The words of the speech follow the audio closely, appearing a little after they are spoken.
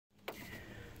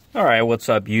Alright, what's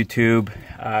up YouTube?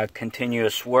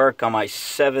 Continuous work on my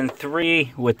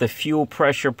 7.3 with the fuel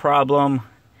pressure problem.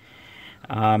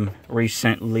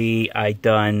 Recently I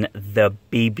done the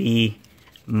BB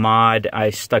mod.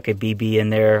 I stuck a BB in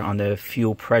there on the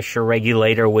fuel pressure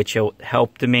regulator, which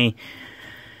helped me.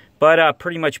 But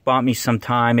pretty much bought me some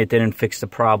time. It didn't fix the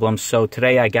problem. So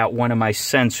today I got one of my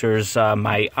sensors,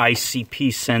 my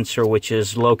ICP sensor, which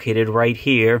is located right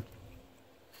here,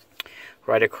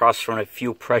 right across from a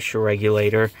fuel pressure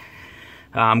regulator.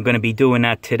 I'm going to be doing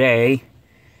that today.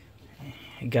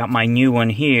 I got my new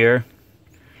one here.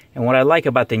 And what I like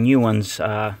about the new ones,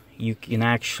 you can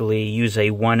actually use a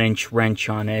 1-inch wrench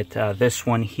on it. This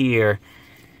one here,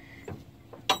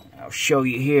 I'll show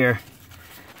you here,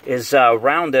 is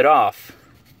rounded off.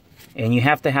 And you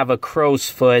have to have a crow's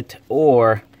foot,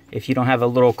 or if you don't have a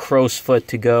little crow's foot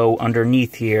to go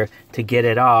underneath here to get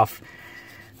it off,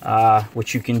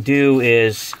 what you can do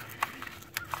is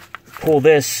pull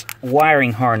this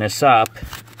wiring harness up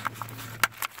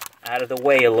out of the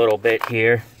way a little bit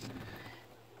here,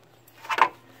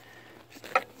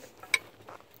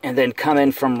 and then come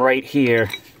in from right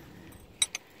here.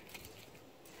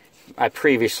 I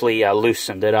previously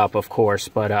loosened it up, of course,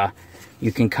 but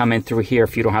you can come in through here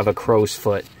if you don't have a crow's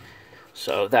foot.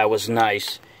 So that was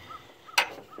nice.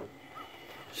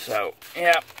 So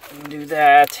yeah, do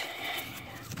that.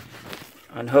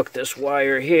 Unhook this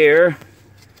wire here,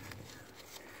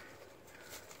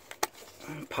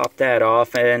 pop that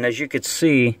off, and as you can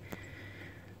see,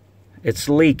 it's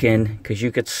leaking because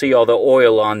you could see all the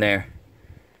oil on there.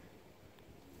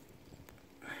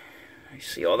 You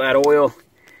see all that oil?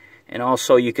 And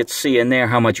also you could see in there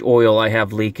how much oil I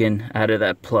have leaking out of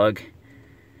that plug.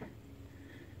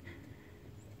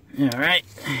 Alright,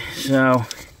 so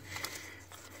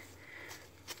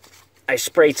I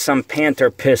sprayed some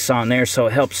panther piss on there, so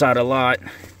it helps out a lot.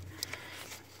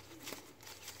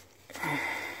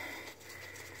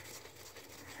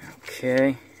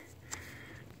 Okay,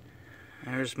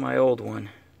 there's my old one.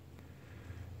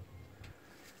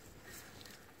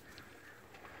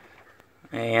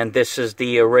 And this is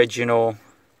the original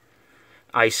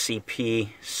ICP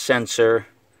sensor.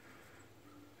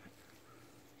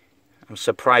 I'm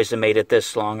surprised it made it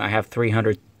this long. I have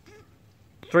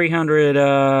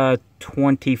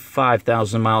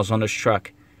 325,000 miles on this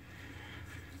truck.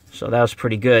 So that was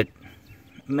pretty good.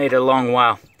 Made it a long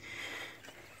while.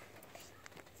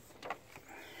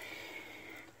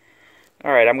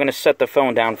 Alright, I'm going to set the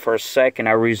phone down for a sec, and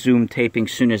I'll resume taping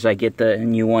as soon as I get the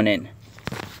new one in.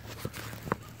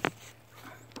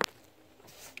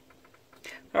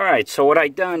 Alright, so what I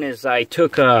done is I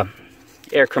took a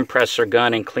air compressor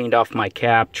gun and cleaned off my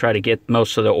cap, try to get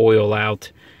most of the oil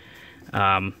out.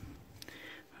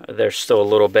 There's still a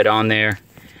little bit on there.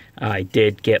 I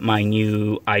did get my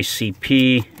new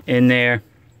ICP in there,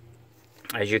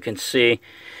 as you can see.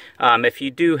 If you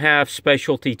do have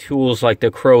specialty tools like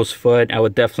the crow's foot, I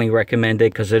would definitely recommend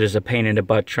it, because it is a pain in the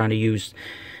butt trying to use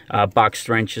boxed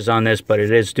wrenches on this, but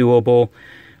it is doable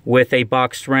with a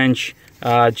boxed wrench.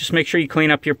 Just make sure you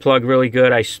clean up your plug really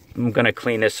good. I'm going to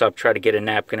clean this up, try to get a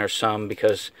napkin or some,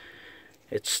 because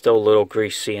it's still a little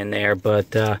greasy in there.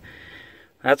 But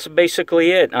that's basically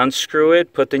it. Unscrew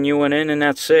it, put the new one in, and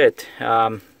that's it.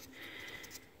 Have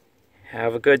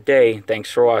a good day. Thanks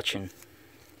for watching.